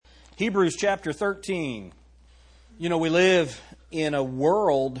Hebrews chapter 13. You know, we live in a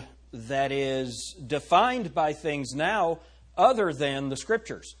world that is defined by things now other than the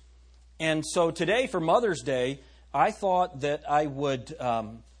Scriptures. And so today, for Mother's Day, I thought that I would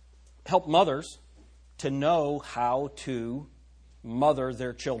help mothers to know how to mother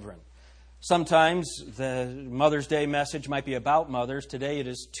their children. Sometimes the Mother's Day message might be about mothers. Today it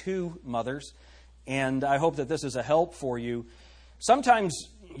is to mothers. And I hope that this is a help for you. Sometimes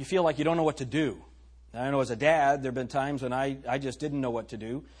you feel like you don't know what to do. I know as a dad, there have been times when I just didn't know what to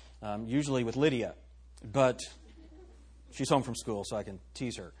do, usually with Lydia. But she's home from school, so I can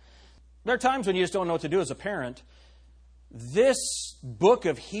tease her. There are times when you just don't know what to do as a parent. This book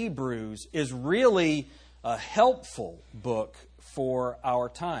of Hebrews is really a helpful book for our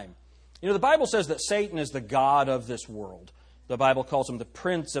time. You know, the Bible says that Satan is the god of this world. The Bible calls him the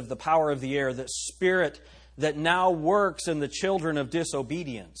prince of the power of the air, the spirit that now works in the children of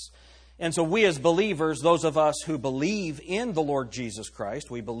disobedience. And so we as believers, those of us who believe in the Lord Jesus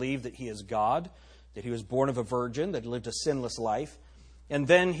Christ, we believe that He is God, that He was born of a virgin, that He lived a sinless life, and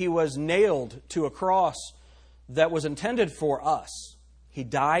then He was nailed to a cross that was intended for us. He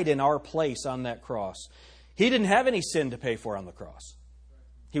died in our place on that cross. He didn't have any sin to pay for on the cross.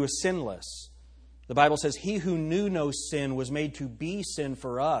 He was sinless. The Bible says, He who knew no sin was made to be sin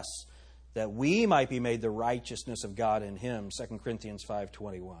for us, that we might be made the righteousness of God in Him, 2 Corinthians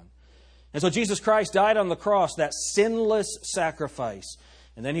 5:21. And so Jesus Christ died on the cross, that sinless sacrifice.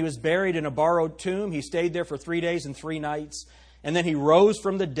 And then He was buried in a borrowed tomb. He stayed there for 3 days and 3 nights. And then He rose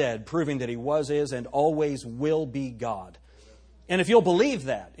from the dead, proving that He was, is, and always will be God. And if you'll believe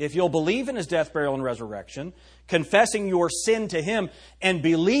that, if you'll believe in His death, burial, and resurrection, confessing your sin to Him, and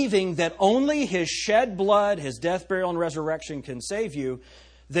believing that only His shed blood, His death, burial, and resurrection can save you,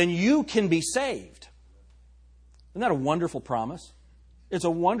 then you can be saved. Isn't that a wonderful promise? It's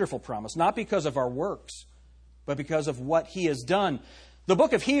a wonderful promise, not because of our works, but because of what He has done. The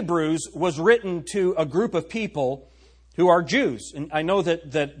book of Hebrews was written to a group of people who are Jews. And I know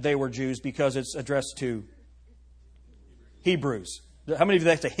that they were Jews because it's addressed to Hebrews. How many of you,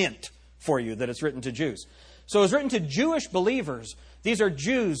 that's a hint for you that it's written to Jews? So it was written to Jewish believers. These are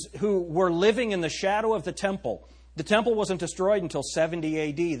Jews who were living in the shadow of the temple. The temple wasn't destroyed until 70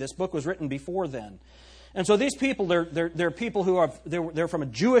 A.D. This book was written before then. And so these people, they're people who they're from a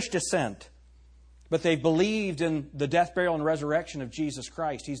Jewish descent, but they believed in the death, burial, and resurrection of Jesus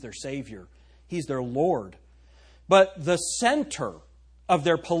Christ. He's their Savior. He's their Lord. But the center of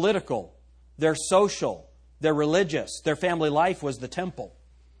their political, their social, their religious, their family life was the temple.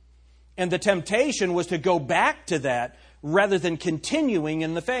 And the temptation was to go back to that rather than continuing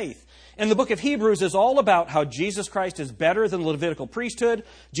in the faith. And the book of Hebrews is all about how Jesus Christ is better than the Levitical priesthood.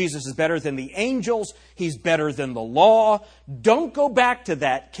 Jesus is better than the angels. He's better than the law. Don't go back to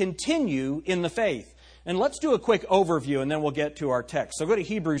that. Continue in the faith. And let's do a quick overview and then we'll get to our text. So go to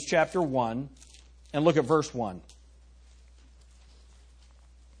Hebrews chapter 1 and look at verse 1.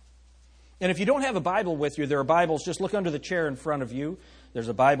 And if you don't have a Bible with you, there are Bibles. Just look under the chair in front of you. There's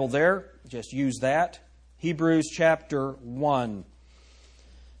a Bible there. Just use that. Hebrews chapter 1.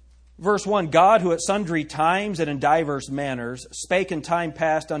 Verse 1, God, who at sundry times and in divers manners spake in time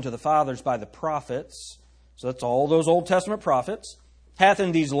past unto the fathers by the prophets, so that's all those Old Testament prophets, hath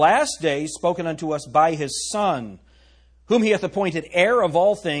in these last days spoken unto us by His Son, whom He hath appointed heir of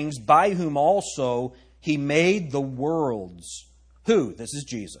all things, by whom also He made the worlds. Who? This is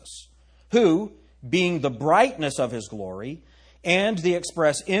Jesus. Who, being the brightness of His glory, and the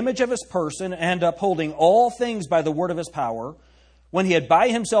express image of His person, and upholding all things by the word of His power, when He had by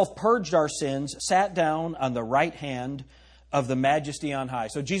Himself purged our sins, sat down on the right hand of the Majesty on high.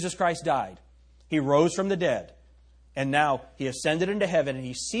 So Jesus Christ died. He rose from the dead. And now He ascended into heaven, and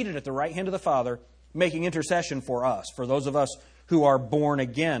He's seated at the right hand of the Father, making intercession for us, for those of us who are born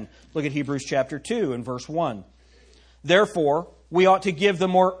again. Look at Hebrews chapter 2 and verse 1. Therefore, we ought to give the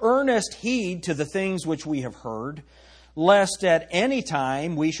more earnest heed to the things which we have heard, lest at any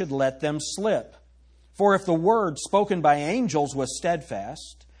time we should let them slip. For if the word spoken by angels was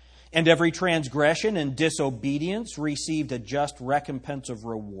steadfast, and every transgression and disobedience received a just recompense of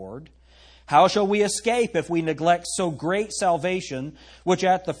reward, how shall we escape if we neglect so great salvation, which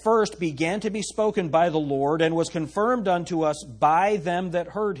at the first began to be spoken by the Lord, and was confirmed unto us by them that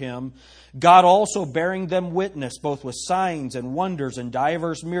heard Him, God also bearing them witness, both with signs and wonders and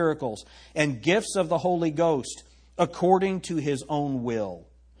divers miracles, and gifts of the Holy Ghost, according to His own will?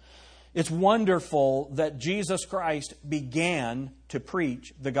 It's wonderful that Jesus Christ began to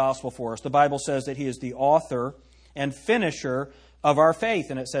preach the gospel for us. The Bible says that He is the author and finisher of our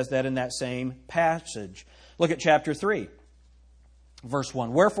faith, and it says that in that same passage. Look at chapter 3. Verse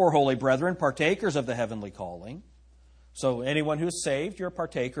 1, wherefore, holy brethren, partakers of the heavenly calling. So anyone who is saved, you're a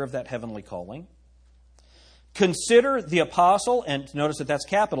partaker of that heavenly calling. Consider the apostle, and notice that that's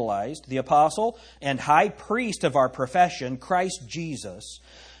capitalized, the apostle and high priest of our profession, Christ Jesus,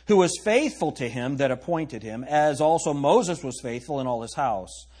 who was faithful to him that appointed him, as also Moses was faithful in all his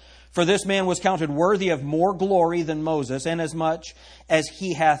house. For this man was counted worthy of more glory than Moses, inasmuch as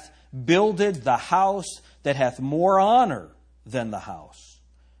he hath builded the house that hath more honor than the house.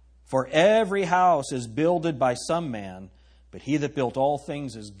 For every house is builded by some man, but he that built all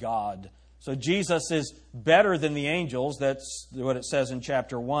things is God. So Jesus is better than the angels. That's what it says in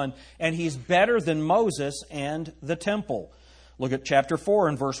chapter 1. And he's better than Moses and the temple. Look at chapter 4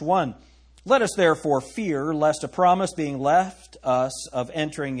 and verse 1. Let us therefore fear, lest a promise being left us of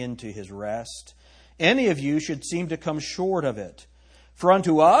entering into his rest, any of you should seem to come short of it. For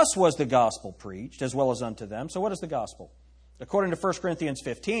unto us was the gospel preached, as well as unto them. So what is the gospel? According to 1 Corinthians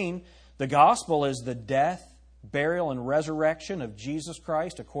 15, the gospel is the death, burial, and resurrection of Jesus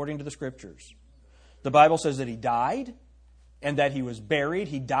Christ according to the Scriptures. The Bible says that he died and that he was buried.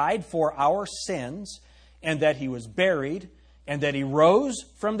 He died for our sins and that he was buried and that he rose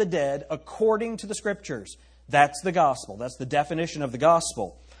from the dead according to the Scriptures. That's the gospel. That's the definition of the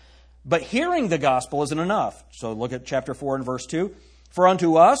gospel. But hearing the gospel isn't enough. So look at chapter 4 and verse 2. For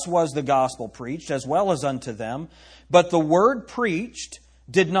unto us was the gospel preached, as well as unto them. But the word preached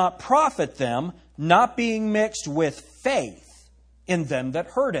did not profit them, not being mixed with faith in them that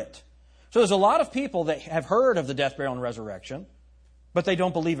heard it. So there's a lot of people that have heard of the death, burial, and resurrection, but they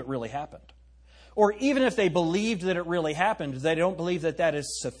don't believe it really happened. Or even if they believed that it really happened, they don't believe that that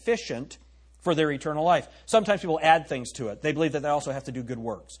is sufficient for their eternal life. Sometimes people add things to it. They believe that they also have to do good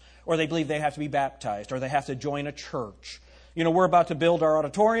works. Or they believe they have to be baptized. Or they have to join a church. You know, we're about to build our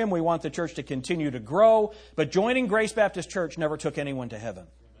auditorium. We want the church to continue to grow. But joining Grace Baptist Church never took anyone to heaven.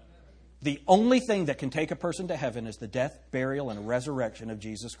 The only thing that can take a person to heaven is the death, burial, and resurrection of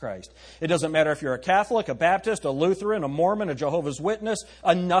Jesus Christ. It doesn't matter if you're a Catholic, a Baptist, a Lutheran, a Mormon, a Jehovah's Witness,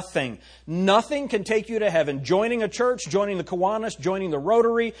 a nothing. Nothing can take you to heaven. Joining a church, joining the Kiwanis, joining the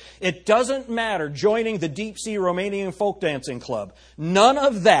Rotary, it doesn't matter. Joining the Deep Sea Romanian Folk Dancing Club. None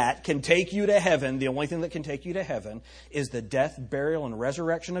of that can take you to heaven. The only thing that can take you to heaven is the death, burial, and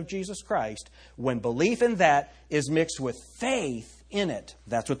resurrection of Jesus Christ, when belief in that is mixed with faith in it.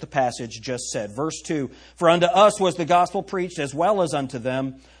 That's what the passage just said. Verse 2, for unto us was the gospel preached as well as unto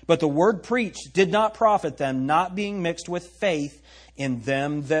them, but the word preached did not profit them, not being mixed with faith in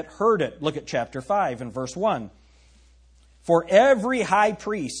them that heard it. Look at chapter 5 and verse 1. For every high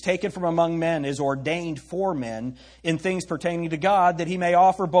priest taken from among men is ordained for men in things pertaining to God, that he may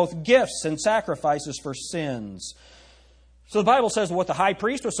offer both gifts and sacrifices for sins. So the Bible says what the high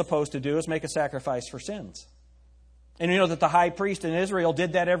priest was supposed to do is make a sacrifice for sins. And you know that the high priest in Israel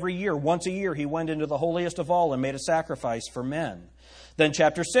did that every year. Once a year he went into the holiest of all and made a sacrifice for men. Then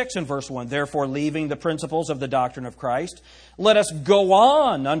chapter 6 and verse 1, therefore leaving the principles of the doctrine of Christ, let us go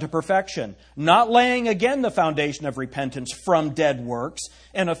on unto perfection, not laying again the foundation of repentance from dead works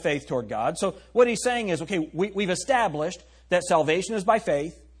and of faith toward God. So what he's saying is, okay, we've established that salvation is by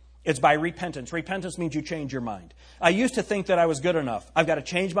faith. It's by repentance. Repentance means you change your mind. I used to think that I was good enough. I've got to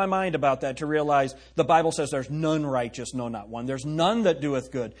change my mind about that to realize the Bible says there's none righteous, no, not one. There's none that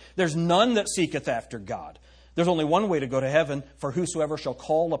doeth good. There's none that seeketh after God. There's only one way to go to heaven, for whosoever shall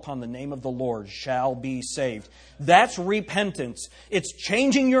call upon the name of the Lord shall be saved. That's repentance. It's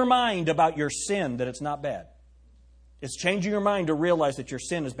changing your mind about your sin, that it's not bad. It's changing your mind to realize that your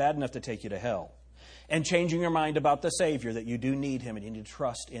sin is bad enough to take you to hell. And changing your mind about the Savior, that you do need Him and you need to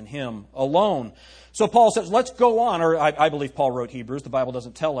trust in Him alone. So Paul says, let's go on. Or I believe Paul wrote Hebrews. The Bible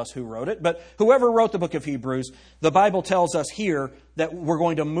doesn't tell us who wrote it. But whoever wrote the book of Hebrews, the Bible tells us here that we're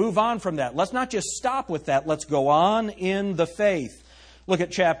going to move on from that. Let's not just stop with that. Let's go on in the faith. Look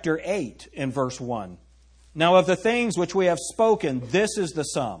at chapter 8 in verse 1. Now of the things which we have spoken, this is the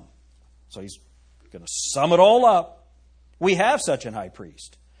sum. So he's going to sum it all up. We have such an high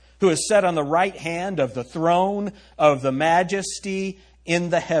priest, who is set on the right hand of the throne of the majesty in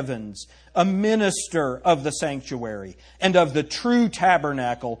the heavens, a minister of the sanctuary and of the true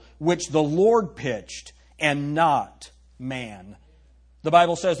tabernacle which the Lord pitched, and not man. The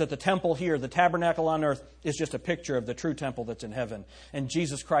Bible says that the temple here, the tabernacle on earth, is just a picture of the true temple that's in heaven. And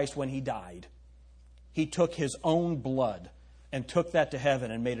Jesus Christ, when He died, He took His own blood and took that to heaven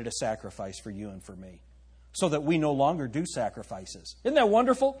and made it a sacrifice for you and for me, so that we no longer do sacrifices. Isn't that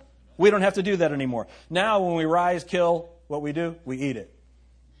wonderful? We don't have to do that anymore. Now when we rise, kill, what we do? We eat it.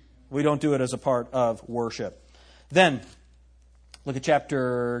 We don't do it as a part of worship. Then, look at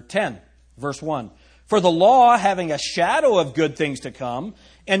chapter 10, verse 1. For the law, having a shadow of good things to come,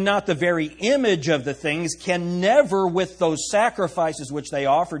 and not the very image of the things, can never, with those sacrifices which they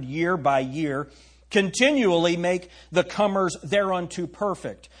offered year by year, continually make the comers thereunto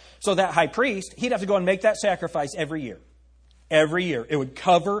perfect. So that high priest, he'd have to go and make that sacrifice every year. Every year. It would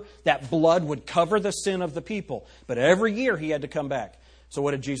cover, that blood would cover the sin of the people. But every year he had to come back. So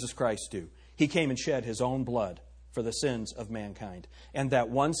what did Jesus Christ do? He came and shed His own blood for the sins of mankind. And that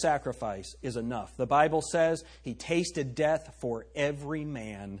one sacrifice is enough. The Bible says He tasted death for every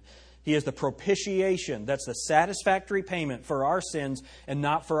man. He is the propitiation. That's the satisfactory payment for our sins, and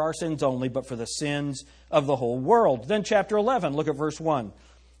not for our sins only, but for the sins of the whole world. Then chapter 11, look at verse 1.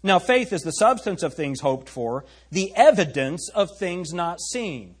 Now faith is the substance of things hoped for, the evidence of things not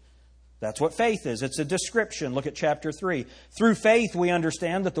seen. That's what faith is. It's a description. Look at chapter 3. Through faith we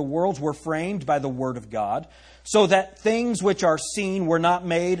understand that the worlds were framed by the Word of God, so that things which are seen were not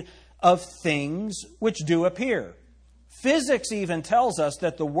made of things which do appear. Physics even tells us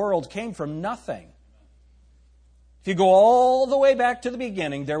that the world came from nothing. If you go all the way back to the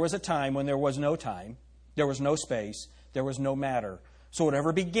beginning, there was a time when there was no time, there was no space, there was no matter. So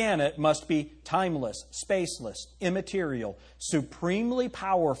whatever began it must be timeless, spaceless, immaterial, supremely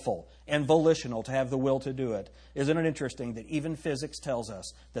powerful, and volitional to have the will to do it. Isn't it interesting that even physics tells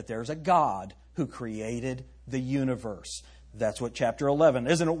us that there's a God who created the universe? That's what chapter 11.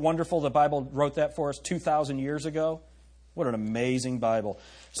 Isn't it wonderful the Bible wrote that for us 2,000 years ago? What an amazing Bible.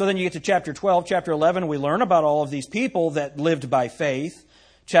 So then you get to chapter 12, chapter 11, we learn about all of these people that lived by faith.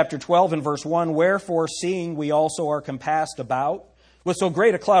 Chapter 12 and verse 1, wherefore seeing we also are compassed about with so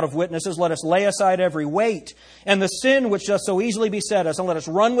great a cloud of witnesses, let us lay aside every weight and the sin which doth so easily beset us, and let us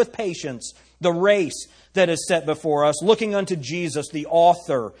run with patience the race that is set before us, looking unto Jesus, the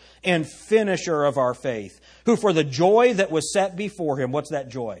author and finisher of our faith, who for the joy that was set before Him, what's that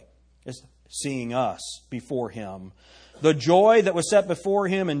joy? It's seeing us before Him. The joy that was set before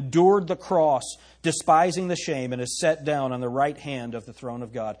Him endured the cross, despising the shame, and is set down on the right hand of the throne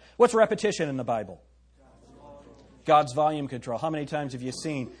of God. What's repetition in the Bible? God's volume control. How many times have you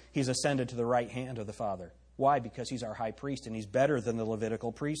seen He's ascended to the right hand of the Father? Why? Because He's our high priest and He's better than the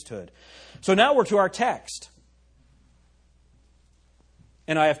Levitical priesthood. So now we're to our text.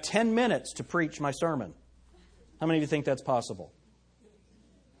 And I have 10 minutes to preach my sermon. How many of you think that's possible?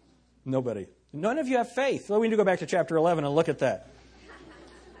 Nobody. None of you have faith. Well, we need to go back to chapter 11 and look at that.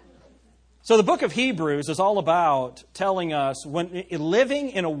 So the book of Hebrews is all about telling us when living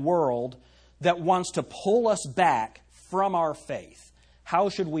in a world that wants to pull us back from our faith. How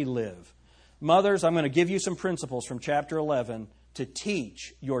should we live? Mothers, I'm going to give you some principles from chapter 11 to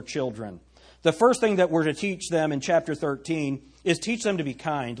teach your children. The first thing that we're to teach them in chapter 13 is teach them to be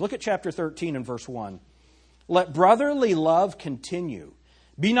kind. Look at chapter 13 and verse 1. Let brotherly love continue.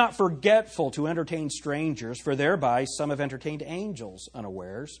 Be not forgetful to entertain strangers, for thereby some have entertained angels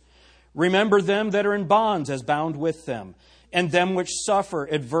unawares. Remember them that are in bonds as bound with them, and them which suffer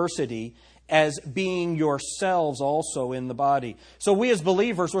adversity, as being yourselves also in the body. So we as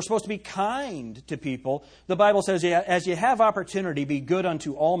believers, we're supposed to be kind to people. The Bible says, as you have opportunity, be good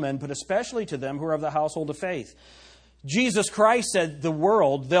unto all men, but especially to them who are of the household of faith. Jesus Christ said, the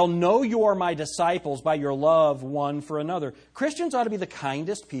world, they'll know you are my disciples by your love one for another. Christians ought to be the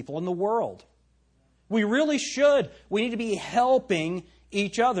kindest people in the world. We really should. We need to be helping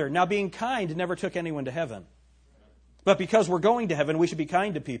each other. Now, being kind never took anyone to heaven. But because we're going to heaven, we should be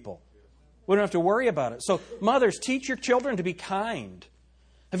kind to people. We don't have to worry about it. So, mothers, teach your children to be kind.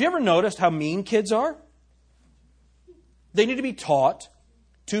 Have you ever noticed how mean kids are? They need to be taught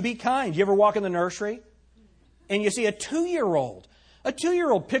to be kind. You ever walk in the nursery and you see a 2-year-old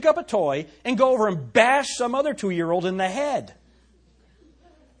pick up a toy and go over and bash some other 2-year-old in the head?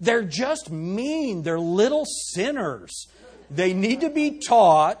 They're just mean. They're little sinners. They need to be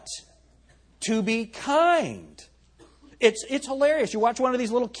taught to be kind. It's hilarious. You watch one of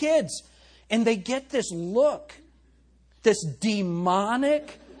these little kids and they get this look, this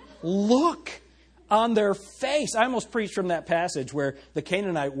demonic look on their face. I almost preached from that passage where the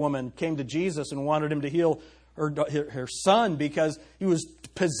Canaanite woman came to Jesus and wanted Him to heal her son because he was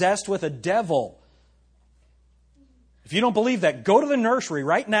possessed with a devil. If you don't believe that, go to the nursery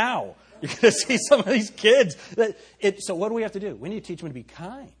right now. You're going to see some of these kids. So what do we have to do? We need to teach them to be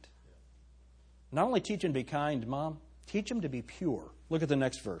kind. Not only teach them to be kind, Mom, teach them to be pure. Look at the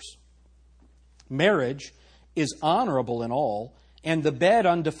next verse. Marriage is honorable in all, and the bed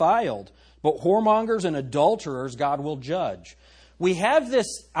undefiled, but whoremongers and adulterers God will judge. We have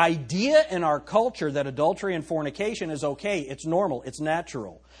this idea in our culture that adultery and fornication is okay. It's normal. It's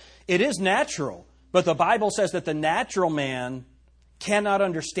natural. It is natural, but the Bible says that the natural man cannot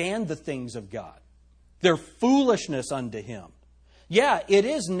understand the things of God. They're foolishness unto him. Yeah, it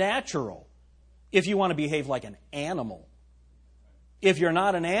is natural if you want to behave like an animal. If you're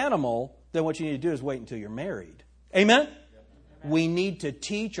not an animal, then what you need to do is wait until you're married. Amen? We need to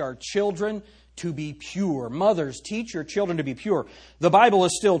teach our children to be pure. Mothers, teach your children to be pure. The Bible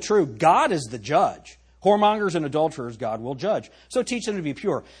is still true. God is the judge. Whoremongers and adulterers God will judge. So teach them to be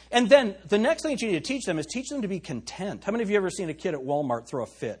pure. And then the next thing that you need to teach them is teach them to be content. How many of you have ever seen a kid at Walmart throw a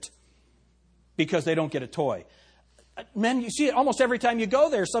fit because they don't get a toy? Men, you see it almost every time you go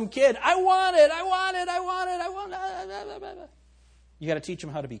there. Some kid, I want it. You got to teach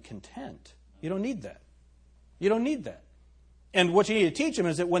them how to be content. You don't need that. You don't need that. And what you need to teach them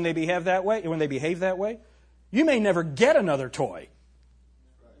is that when they behave that way, you may never get another toy.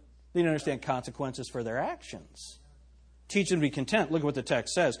 They need to understand consequences for their actions. Teach them to be content. Look at what the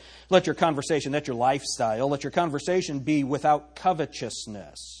text says. Let your conversation, that's your lifestyle, let your conversation be without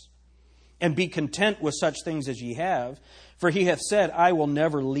covetousness. And be content with such things as ye have. For he hath said, I will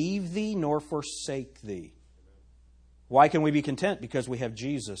never leave thee nor forsake thee. Why can we be content? Because we have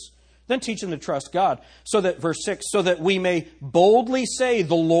Jesus. Then teach them to trust God. So that, verse 6, so that we may boldly say,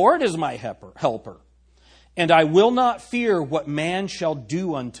 the Lord is my helper. And I will not fear what man shall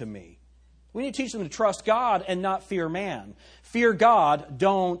do unto me. We need to teach them to trust God and not fear man. Fear God,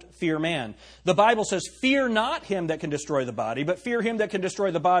 don't fear man. The Bible says, fear not him that can destroy the body, but fear him that can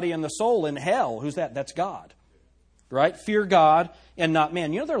destroy the body and the soul in hell. Who's that? That's God. Right? Fear God and not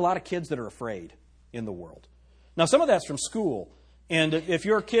man. You know, there are a lot of kids that are afraid in the world. Now, some of that's from school. And if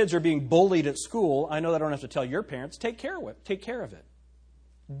your kids are being bullied at school, I know that I don't have to tell your parents, take care of it. Take care of it.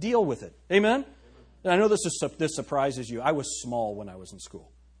 Deal with it. Amen? And I know this surprises you. I was small when I was in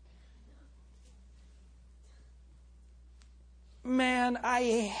school. Man, I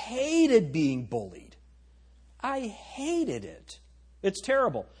hated being bullied. I hated it. It's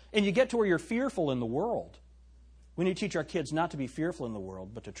terrible. And you get to where you're fearful in the world. We need to teach our kids not to be fearful in the world,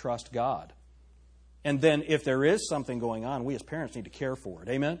 but to trust God. And then if there is something going on, we as parents need to care for it.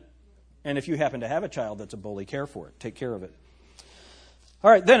 Amen? And if you happen to have a child that's a bully, care for it. Take care of it. All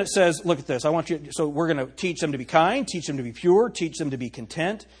right, then it says, look at this. So we're going to teach them to be kind, teach them to be pure, teach them to be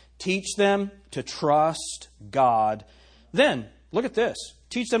content, teach them to trust God. Then, look at this.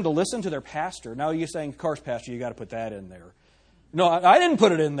 Teach them to listen to their pastor. Now you're saying, of course, Pastor, you got to put that in there. No, I didn't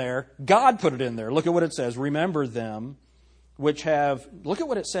put it in there. God put it in there. Look at what it says. Remember them which have, look at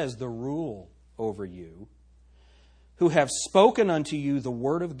what it says, the rule over you, who have spoken unto you the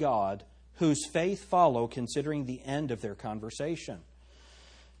word of God, whose faith follow, considering the end of their conversation.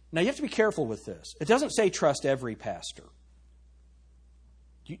 Now, you have to be careful with this. It doesn't say trust every pastor.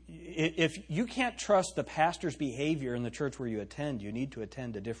 If you can't trust the pastor's behavior in the church where you attend, you need to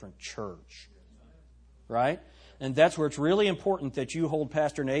attend a different church. Right? And that's where it's really important that you hold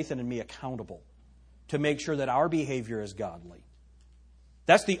Pastor Nathan and me accountable to make sure that our behavior is godly.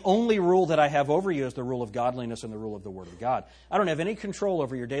 That's the only rule that I have over you is the rule of godliness and the rule of the Word of God. I don't have any control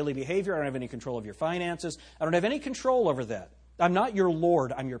over your daily behavior. I don't have any control of your finances. I don't have any control over that. I'm not your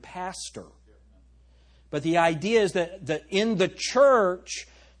Lord. I'm your pastor. But the idea is that in the church,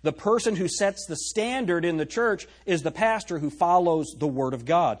 the person who sets the standard in the church is the pastor who follows the Word of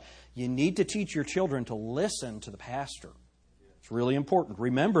God. You need to teach your children to listen to the pastor. It's really important.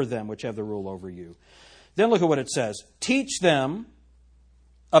 Remember them which have the rule over you. Then look at what it says. Teach them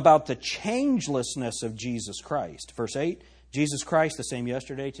about the changelessness of Jesus Christ. Verse 8, Jesus Christ the same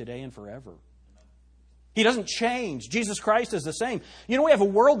yesterday, today, and forever. He doesn't change. Jesus Christ is the same. You know, we have a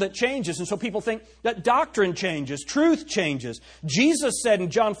world that changes, and so people think that doctrine changes, truth changes. Jesus said in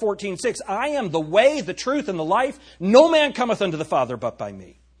John 14:6, I am the way, the truth, and the life. No man cometh unto the Father but by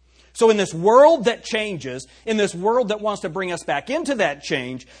me. So in this world that changes, in this world that wants to bring us back into that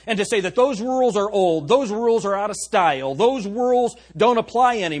change, and to say that those rules are old, those rules are out of style, those rules don't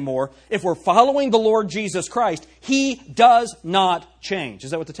apply anymore, if we're following the Lord Jesus Christ, He does not change.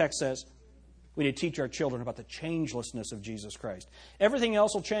 Is that what the text says? We need to teach our children about the changelessness of Jesus Christ. Everything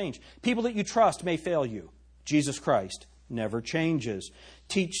else will change. People that you trust may fail you. Jesus Christ never changes.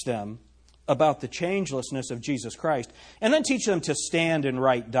 Teach them about the changelessness of Jesus Christ. And then teach them to stand in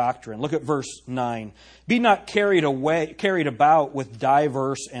right doctrine. Look at verse 9. Be not carried about with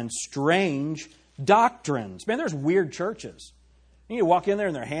diverse and strange doctrines. Man, there's weird churches. You walk in there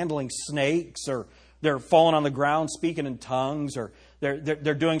and they're handling snakes, or they're falling on the ground speaking in tongues, or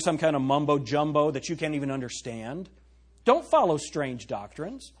they're doing some kind of mumbo-jumbo that you can't even understand. Don't follow strange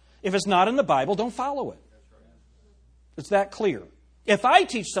doctrines. If it's not in the Bible, don't follow it. It's that clear. If I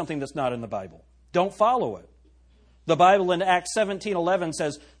teach something that's not in the Bible, don't follow it. The Bible in Acts 17:11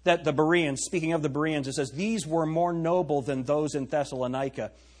 says that the Bereans, speaking of the Bereans, it says, these were more noble than those in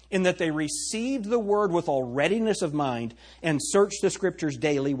Thessalonica, in that they received the Word with all readiness of mind and searched the Scriptures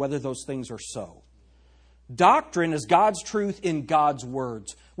daily whether those things are so. Doctrine is God's truth in God's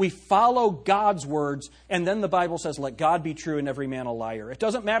words. We follow God's words, and then the Bible says, let God be true and every man a liar. It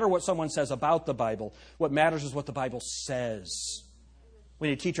doesn't matter what someone says about the Bible. What matters is what the Bible says. We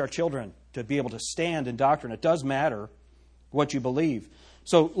need to teach our children to be able to stand in doctrine. It does matter what you believe.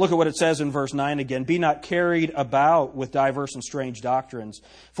 So look at what it says in verse 9 again. Be not carried about with diverse and strange doctrines,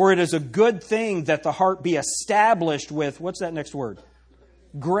 for it is a good thing that the heart be established with, what's that next word?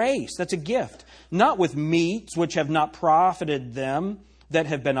 Grace. That's a gift. Not with meats which have not profited them that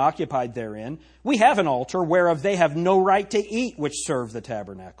have been occupied therein. We have an altar whereof they have no right to eat which serve the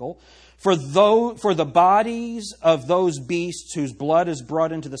tabernacle. For the bodies of those beasts whose blood is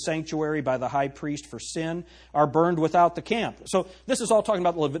brought into the sanctuary by the high priest for sin are burned without the camp. So this is all talking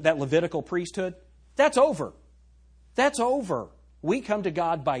about that Levitical priesthood. That's over. That's over. We come to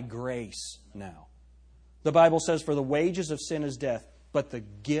God by grace now. The Bible says, for the wages of sin is death, but the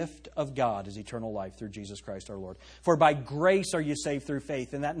gift of God is eternal life through Jesus Christ our Lord. For by grace are you saved through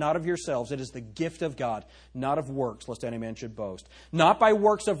faith, and that not of yourselves. It is the gift of God, not of works, lest any man should boast. Not by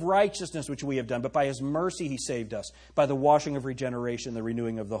works of righteousness which we have done, but by His mercy He saved us, by the washing of regeneration, the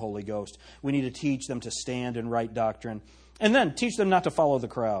renewing of the Holy Ghost. We need to teach them to stand in right doctrine. And then teach them not to follow the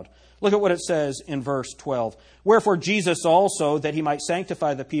crowd. Look at what it says in verse 12. Wherefore Jesus also, that He might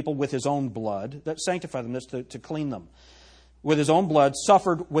sanctify the people with His own blood, that sanctify them, that's to clean them, with His own blood,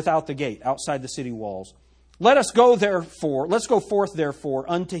 suffered without the gate, outside the city walls. Let's go forth therefore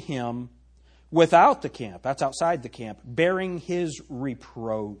unto Him without the camp, that's outside the camp, bearing His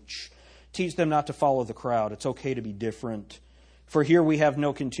reproach. Teach them not to follow the crowd. It's okay to be different. For here we have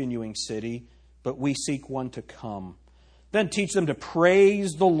no continuing city, but we seek one to come. Then teach them to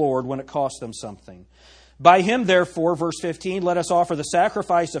praise the Lord when it costs them something. By Him, therefore, verse 15, let us offer the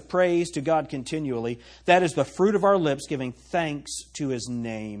sacrifice of praise to God continually. That is the fruit of our lips, giving thanks to His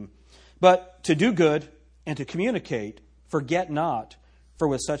name. But to do good and to communicate, forget not, for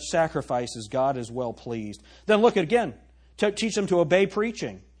with such sacrifices God is well pleased. Then look again, teach them to obey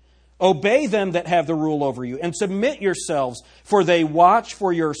preaching. Obey them that have the rule over you, and submit yourselves, for they watch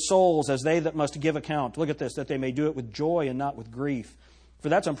for your souls as they that must give account. Look at this, that they may do it with joy and not with grief. For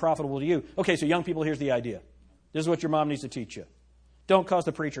that's unprofitable to you. Okay, so young people, here's the idea. This is what your mom needs to teach you. Don't cause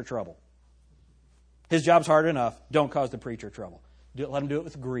the preacher trouble. His job's hard enough. Don't cause the preacher trouble. Let him do it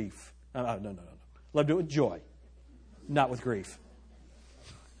with grief. No. Let him do it with joy, not with grief.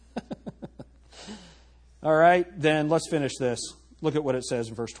 All right, then let's finish this. Look at what it says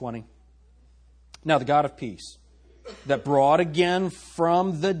in verse 20. Now the God of peace, that brought again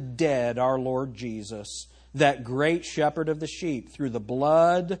from the dead our Lord Jesus, that great shepherd of the sheep, through the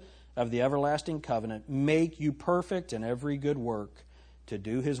blood of the everlasting covenant, make you perfect in every good work to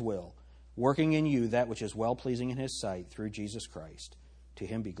do His will, working in you that which is well-pleasing in His sight through Jesus Christ. To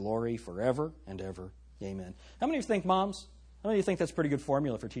Him be glory forever and ever. Amen. How many of you think, moms, how many of you think that's a pretty good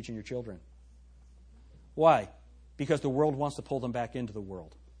formula for teaching your children? Why? Because the world wants to pull them back into the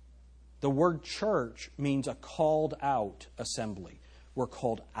world. The word church means a called out assembly. We're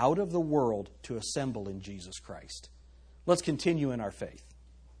called out of the world to assemble in Jesus Christ. Let's continue in our faith.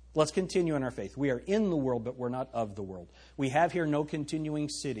 Let's continue in our faith. We are in the world, but we're not of the world. We have here no continuing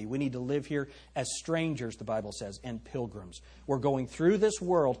city. We need to live here as strangers, the Bible says, and pilgrims. We're going through this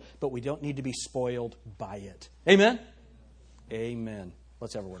world, but we don't need to be spoiled by it. Amen? Amen.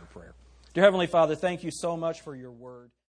 Let's have a word of prayer. Dear Heavenly Father, thank you so much for your word.